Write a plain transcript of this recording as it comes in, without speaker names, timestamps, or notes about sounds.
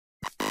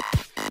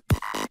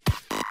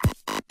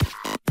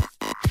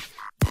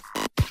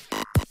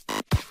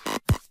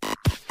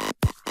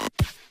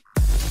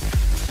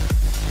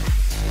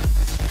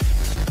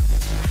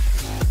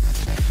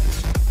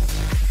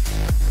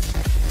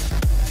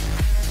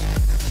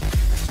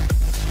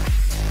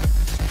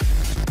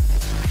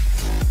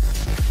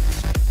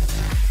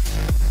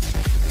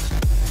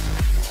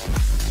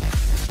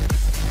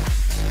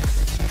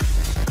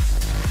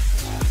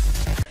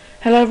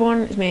Hello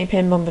everyone, it's me,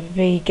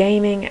 PinBombP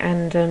Gaming,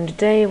 and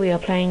today we are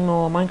playing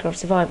more Minecraft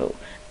Survival,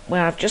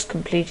 where I've just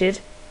completed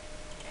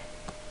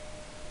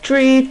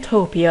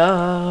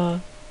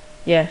Treetopia.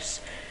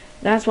 Yes,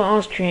 that's what I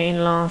was creating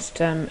last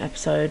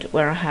episode,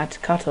 where I had to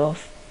cut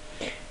off,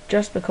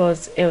 just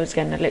because it was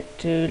getting a little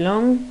too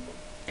long.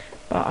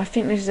 But I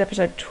think this is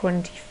episode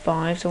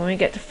 25, so when we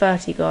get to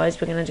 30 guys,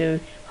 we're going to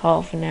do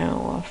half an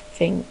hour, I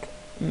think,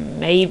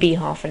 maybe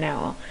half an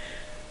hour,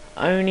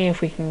 only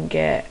if we can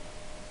get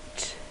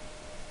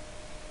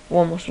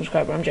one more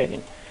subscriber. I'm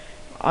joking.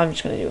 I'm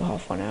just going to do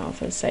half 1 hour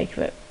for the sake of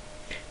it.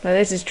 But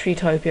this is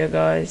Treetopia,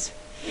 guys.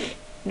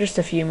 Just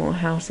a few more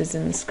houses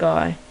in the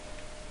sky.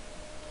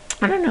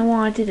 I don't know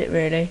why I did it,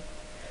 really.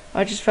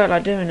 I just felt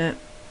like doing it.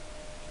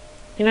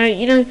 You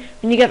know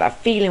when you get that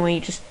feeling where you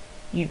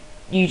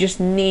just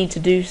need to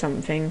do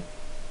something.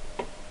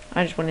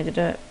 I just wanted to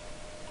do it.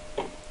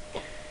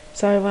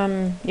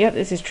 So yep,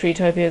 this is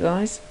Treetopia,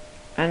 guys.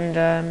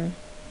 And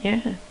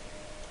yeah.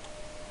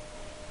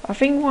 I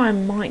think what I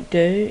might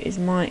do is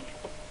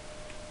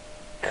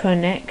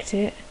connect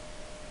it.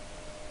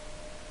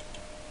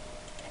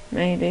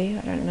 Maybe,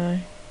 I don't know.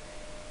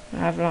 I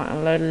have like a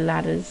load of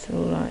ladders or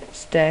like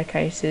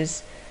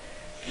staircases.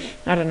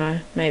 I don't know,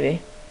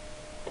 maybe.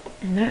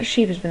 And that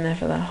sheep has been there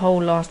for the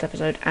whole last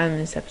episode and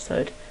this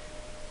episode.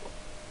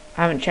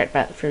 I haven't checked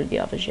back through the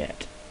others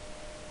yet.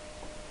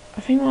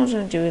 I think what I was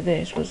going to do with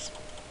this was,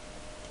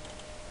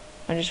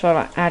 I just felt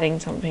like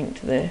adding something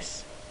to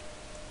this.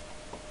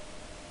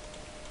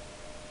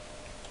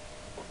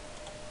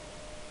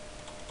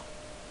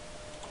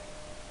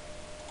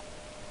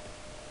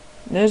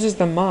 This is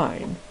the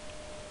mine.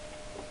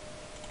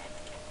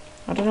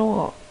 I don't know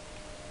what.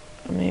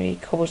 Maybe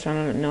cobblestone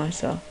will look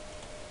nicer.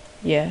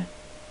 Yeah.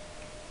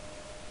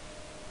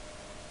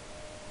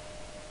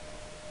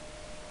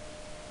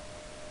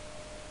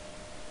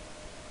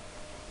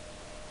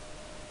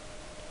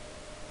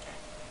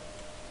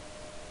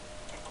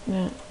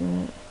 That.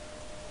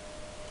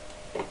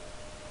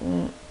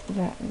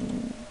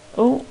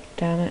 Oh,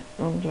 damn it.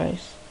 Wrong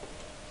place.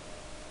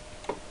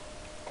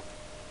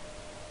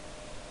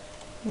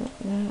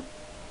 That.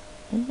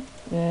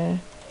 There.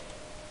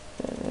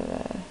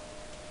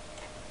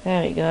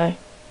 There we go.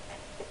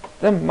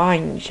 The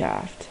mine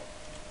shaft.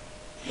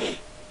 There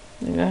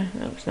we go.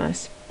 That looks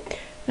nice.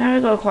 Now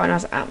we've got quite a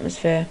nice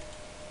atmosphere.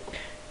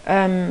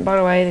 By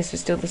the way, this is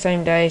still the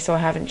same day, so I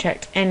haven't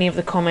checked any of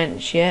the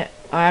comments yet.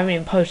 I haven't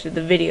even posted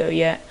the video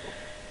yet.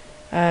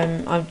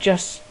 I've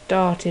just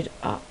started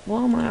up.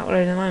 What am I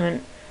uploading at the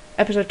moment?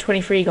 Episode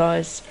 23,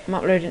 guys. I'm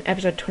uploading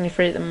episode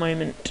 23 at the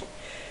moment.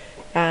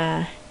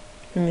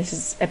 And this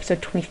is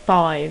episode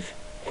 25.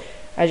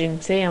 As you can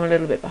see, I'm a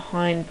little bit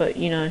behind, but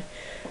you know,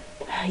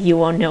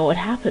 you all know what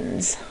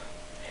happens.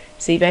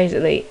 See,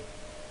 basically,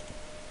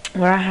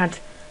 where it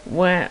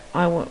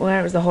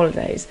was the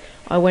holidays,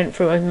 I went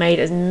through and made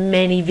as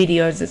many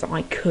videos as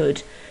I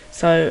could.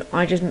 So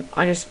I just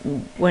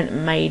went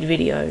and made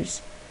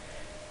videos.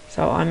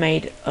 So I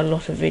made a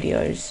lot of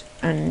videos,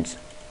 and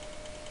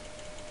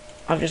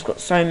I've just got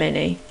so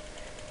many.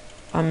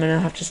 I'm gonna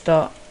have to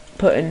start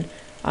putting.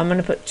 I'm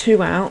gonna put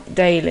 2 out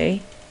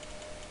daily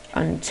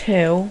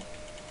until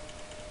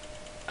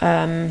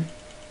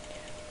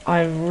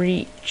I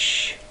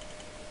reach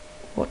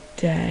what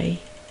day?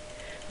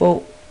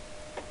 Well,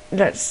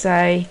 let's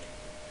say,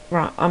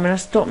 right, I'm gonna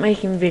stop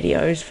making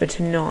videos for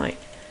tonight,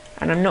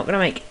 and I'm not gonna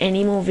make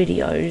any more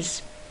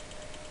videos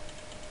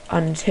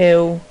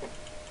until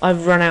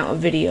I've run out of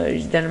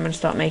videos. Then I'm gonna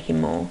start making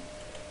more.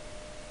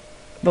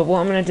 But what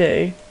I'm gonna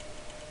do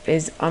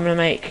is I'm gonna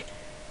make,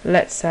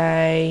 let's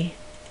say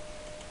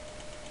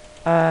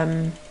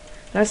I'm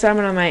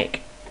gonna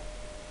make,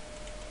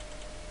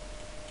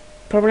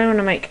 probably I'm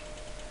gonna make,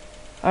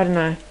 I don't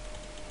know,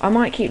 I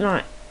might keep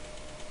like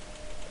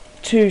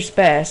 2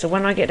 spare, so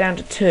when I get down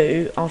to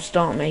 2 I'll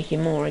start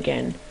making more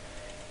again,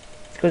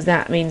 because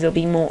that means I'll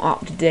be more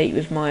up to date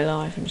with my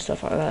life and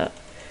stuff like that.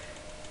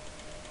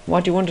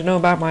 What do you want to know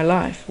about my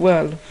life?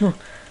 Well,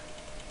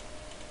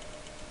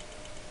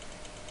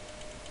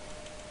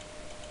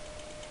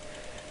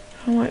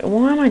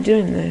 why am I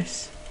doing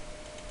this?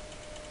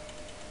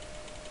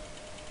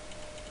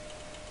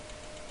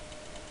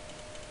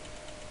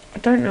 I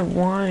don't know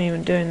why I'm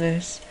even doing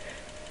this.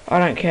 I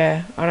don't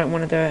care. I don't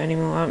want to do it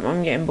anymore.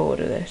 I'm getting bored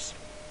of this.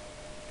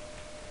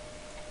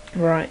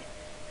 Right.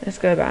 Let's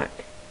go back.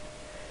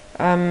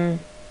 Right.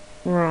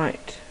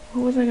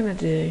 What was I going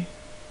to do?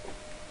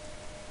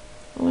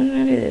 What did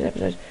I do this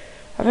episode?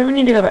 I think we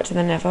need to go back to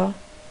the Nether.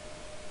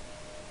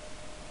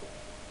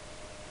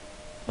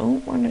 Oh,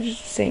 why don't I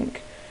just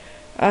sink?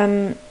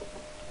 And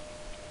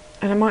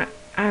I might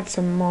add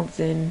some mods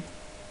in.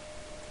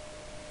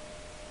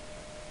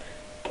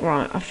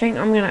 Right, I think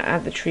I'm going to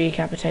add the tree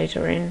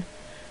capitator in.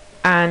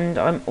 And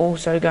I'm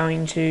also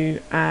going to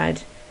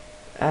add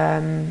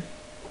some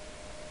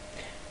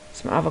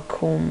other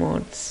cool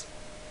mods.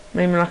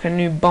 Maybe like a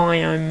new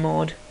biome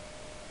mod.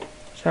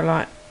 So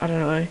like, I don't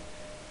know.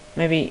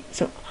 Maybe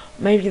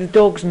the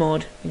dogs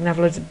mod. You can have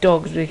loads of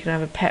dogs, but you can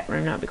have a pet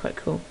room. That'd be quite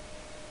cool.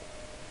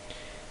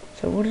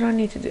 So what did I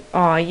need to do? Oh,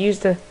 I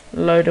used a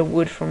load of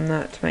wood from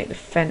that to make the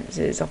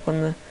fences up on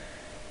the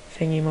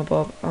thingy my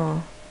bob.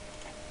 Oh,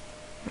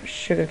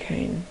 sugar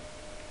cane.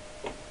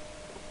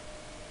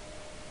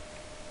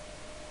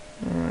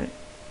 Alright.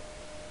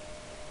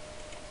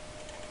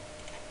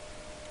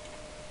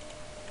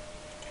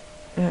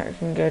 I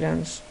can go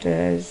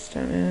downstairs,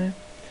 don't I?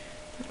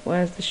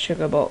 Where's the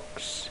sugar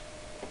box?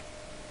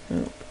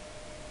 Nope.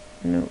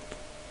 Nope.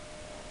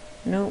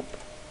 Nope.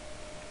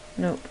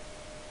 Nope.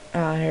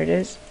 Ah, here it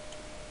is.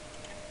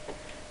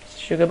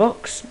 Sugar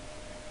box.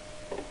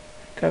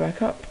 Go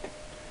back up.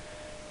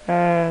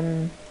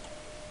 I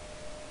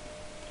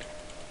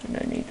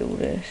don't need all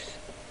this.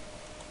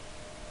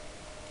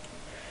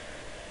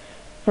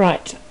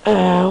 Right,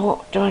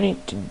 what do I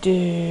need to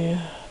do?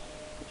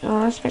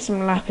 Oh, let's make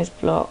some lapis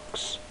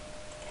blocks.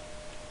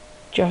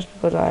 Just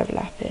because I have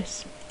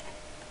lapis.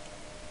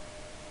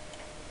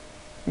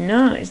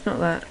 No, it's not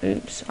that.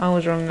 Oops, I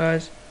was wrong,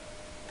 guys.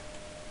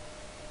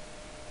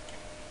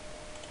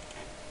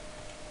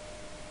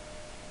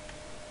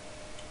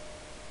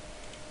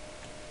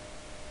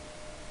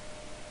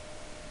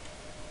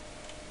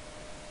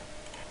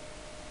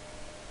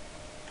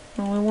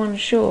 Oh, we're one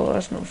short.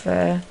 That's not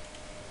fair.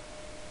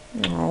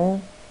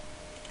 Oh.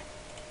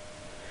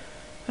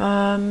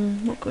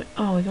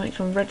 We can make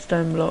some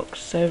redstone blocks.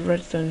 Save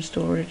redstone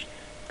storage.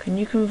 Can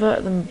you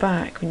convert them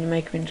back when you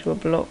make them into a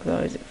block though?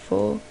 Is it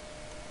 4?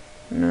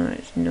 No,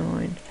 it's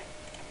 9.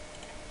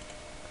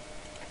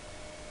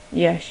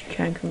 Yes, you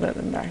can convert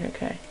them back,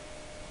 okay.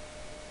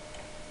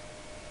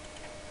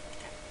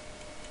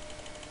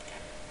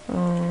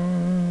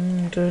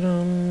 Dum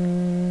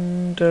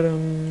dum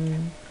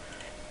dum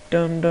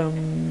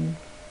dum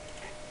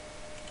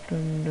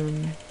dum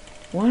dum.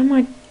 Why am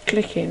I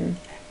clicking?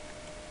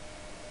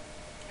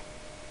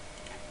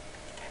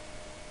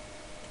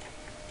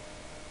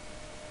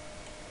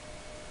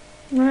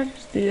 What did I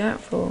just do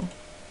that for?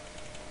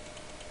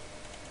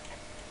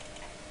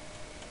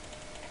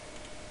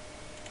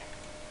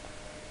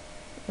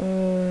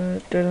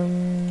 Dum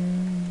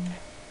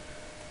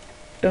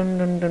dum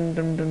dum dum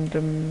dum dum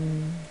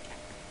dum.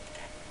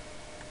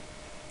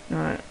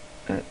 Alright.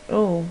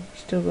 Oh,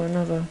 still got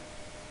another.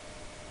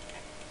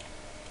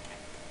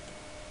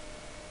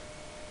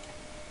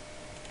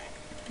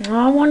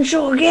 Oh, one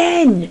shot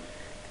again!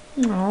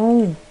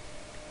 Oh,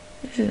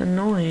 this is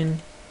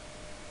annoying.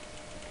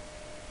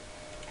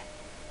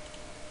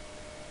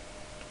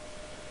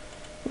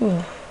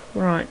 Oh,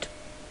 right.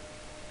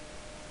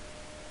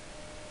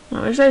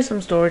 Let's save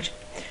some storage.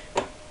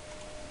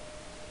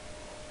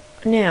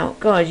 Now,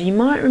 guys, you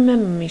might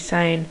remember me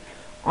saying,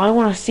 I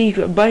want a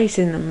secret base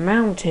in the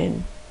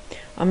mountain.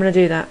 I'm going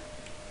to do that.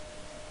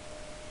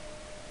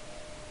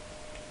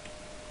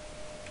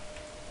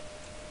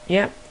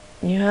 Yep,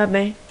 you heard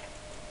me.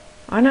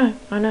 I know.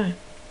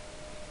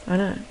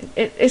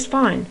 It's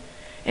fine.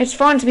 It's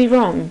fine to be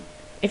wrong.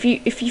 If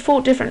you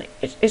thought differently,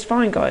 it's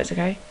fine, guys,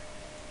 okay?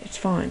 It's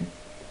fine.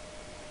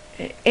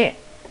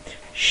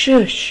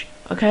 Shush,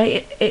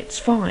 okay? It's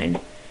fine.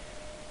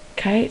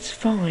 Okay, it's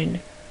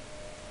fine.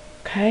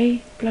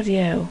 Okay? Bloody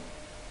hell.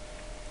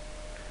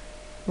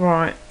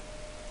 Right.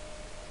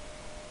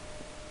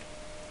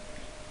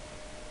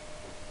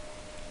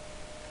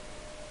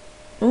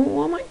 Oh,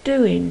 what am I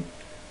doing?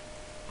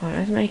 Right,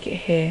 let's make it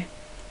here.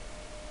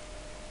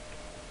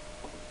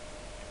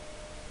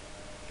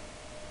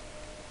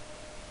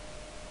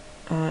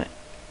 Alright.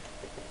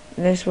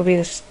 This will be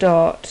the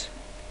start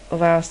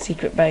of our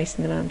secret base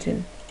in the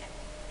mountain.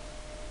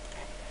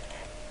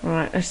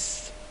 Right,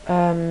 let's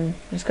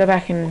go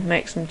back and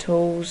make some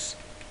tools,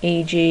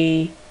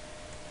 e.g.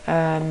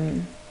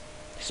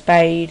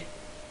 Spade,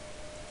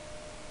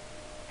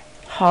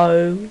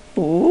 hoe.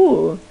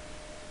 Ooh.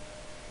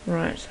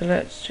 Right, so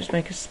let's just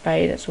make a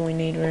spade. That's all we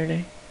need,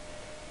 really.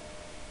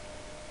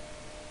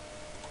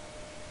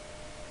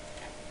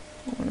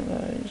 One of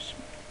those.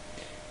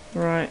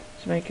 Right,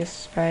 let's make a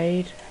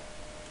spade.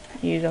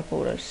 Use up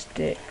all those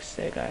sticks.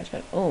 There, guys.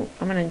 But oh,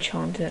 I'm gonna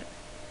enchant it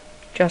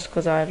just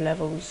because I have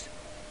levels.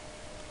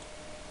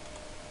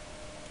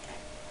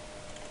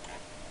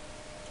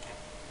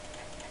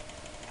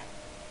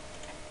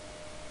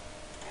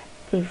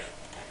 Poof.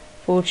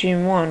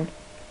 Fortune 1.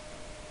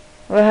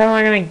 What the hell am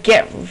I going to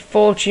get for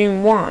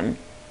Fortune 1?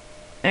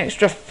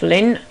 Extra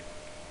flint?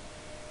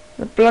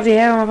 The bloody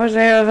hell am I supposed to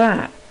get with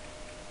that?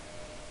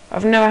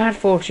 I've never had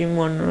Fortune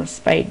 1 on a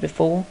spade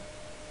before.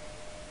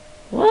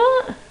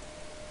 What?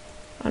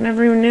 I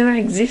never even knew that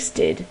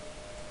existed.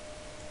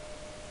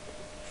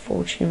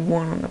 Fortune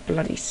 1 on a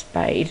bloody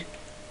spade.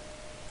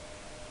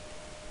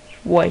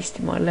 Just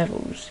wasting my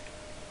levels.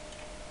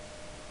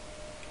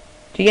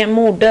 Do you get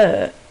more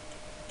dirt?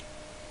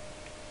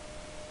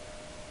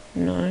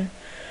 No.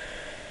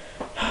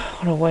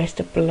 What a waste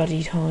of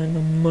bloody time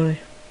and money.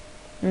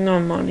 No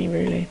money,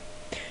 really.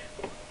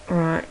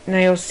 Right, now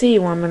you'll see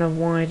why I'm going to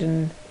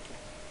widen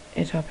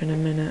it up in a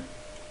minute.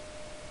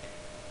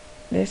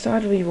 This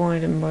side will be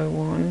widened by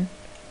 1.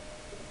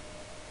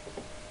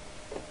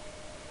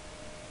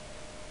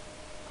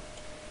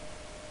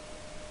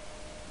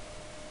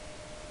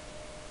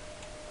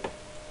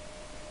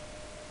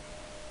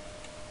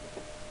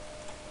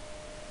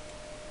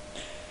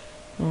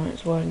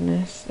 Let's widen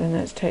this, then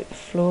let's take the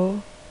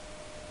floor.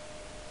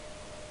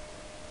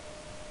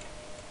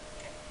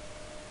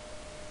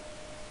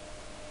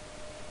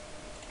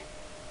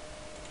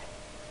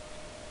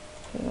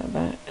 Put that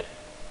back.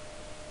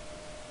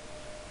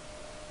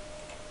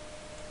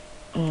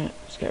 Alright,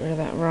 let's get rid of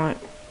that. Right.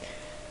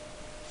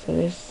 So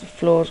this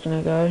floor's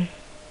gonna go.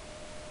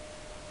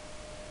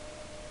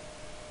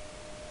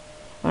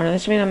 Alright,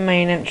 this will be the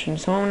main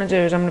entrance. So what I'm gonna do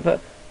is I'm gonna put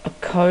a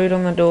code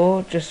on the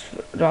door, just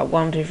like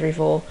 1, 2, 3,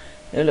 4.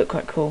 It'll look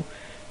quite cool.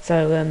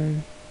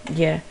 So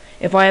yeah.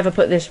 If I ever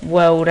put this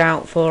world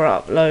out for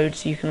upload,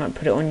 so you can like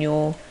put it on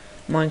your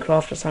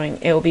Minecraft or something,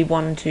 it'll be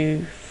 1,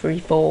 2, 3,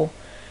 4.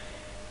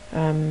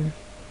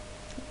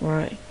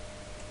 Right.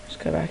 Let's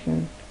go back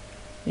and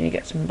need to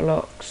get some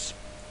blocks.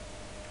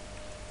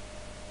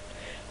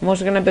 I'm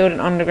also going to build an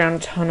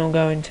underground tunnel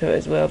going to it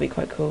as well. It'll be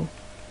quite cool.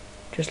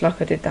 Just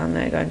like I did down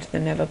there, going to the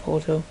Nether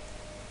portal.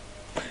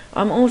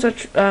 I'm also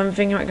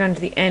thinking about going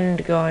to the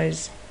end,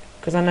 guys,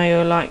 because I know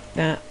you'll like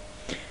that.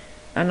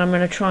 And I'm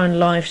going to try and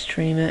live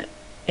stream it,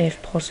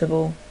 if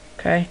possible.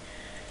 Okay?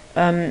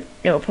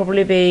 It'll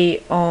probably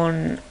be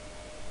on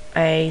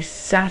a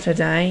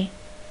Saturday.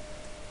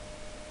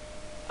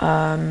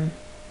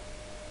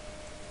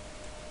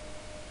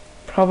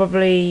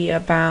 Probably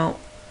about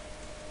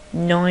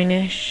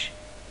 9ish.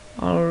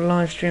 I'll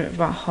live stream it for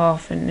about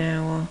half an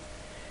hour.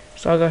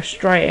 So I'll go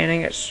straight in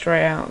and get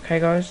straight out, okay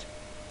guys?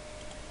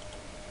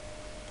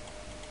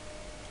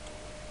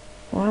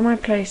 Why am I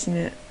placing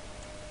it?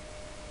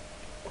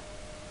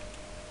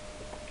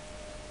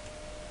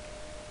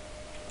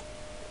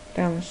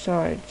 Down the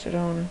sides, I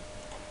don't want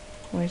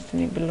to waste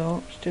any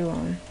blocks, do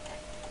I?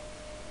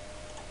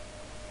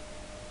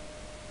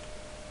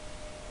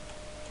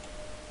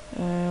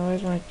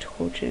 Where's my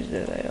torches?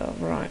 There they are,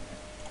 right.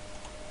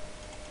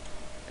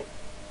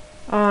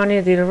 Oh, I need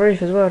to do the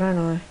roof as well, don't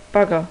I?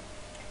 Bugger.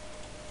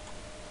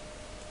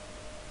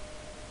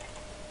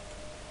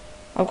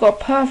 I've got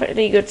a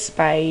perfectly good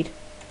spade,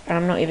 and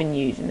I'm not even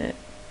using it.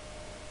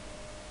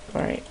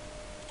 Great.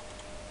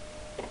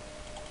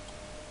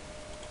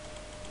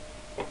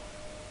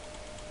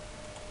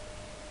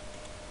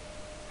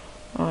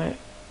 Right.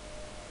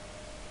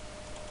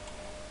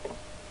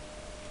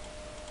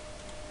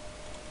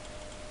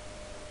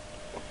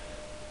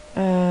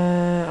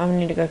 I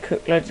need to go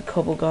cook loads of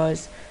cobble,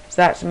 guys. So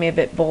that's gonna be a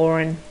bit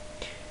boring.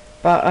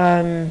 But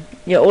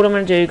yeah, all I'm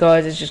gonna do,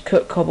 guys, is just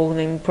cook cobble and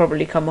then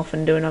probably come off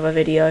and do another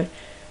video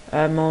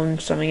on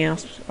something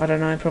else. I don't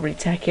know, probably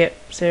Tech It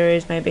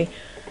series maybe.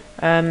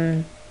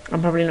 I'm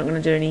probably not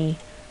gonna do any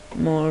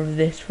more of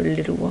this for a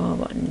little while,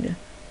 but I need to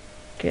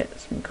get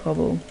some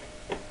cobble.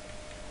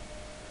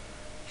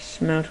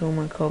 Smelt all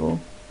my cobble.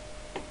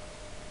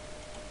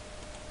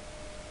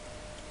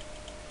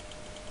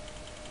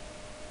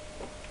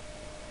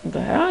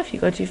 But if you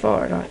go too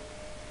far, like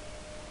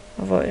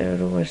I thought it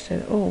would always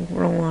say, oh,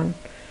 wrong one.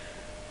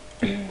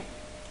 Let's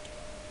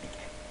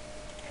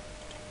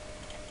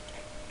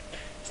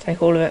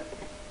take all of it.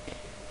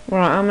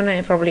 Right, I'm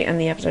gonna probably end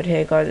the episode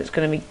here, guys. It's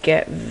gonna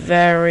get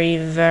very,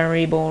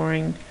 very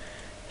boring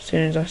as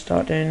soon as I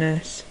start doing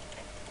this.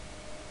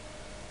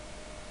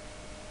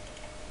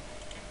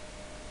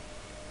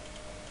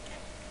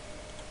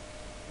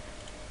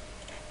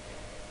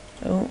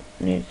 Oh,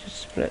 need to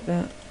split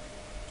that.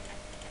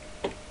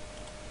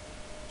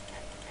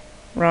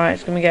 Right,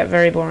 it's going to get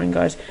very boring,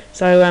 guys.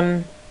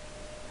 So,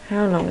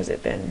 how long has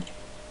it been?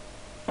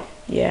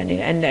 Yeah, I need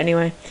to end it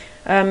anyway.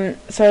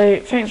 So,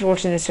 thanks for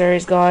watching this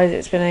series, guys.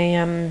 It's been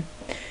a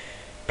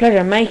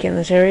pleasure making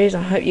the series.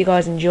 I hope you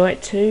guys enjoy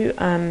it too.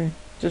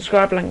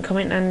 Subscribe, like,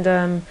 comment,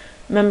 and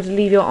remember to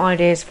leave your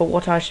ideas for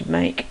what I should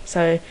make.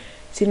 So,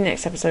 see you in the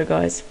next episode,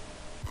 guys.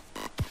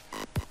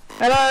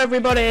 Hello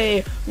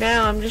everybody!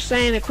 Now I'm just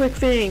saying a quick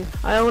thing.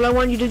 All I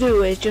want you to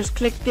do is just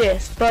click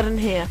this button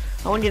here.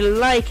 I want you to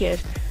like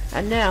it.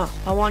 And now,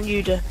 I want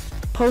you to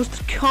post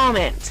a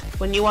comment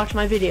when you watch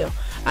my video.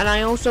 And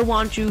I also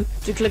want you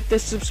to click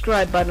this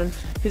subscribe button,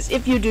 because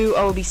if you do,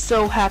 I will be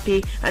so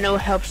happy and it will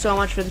help so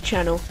much for the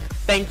channel.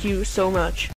 Thank you so much.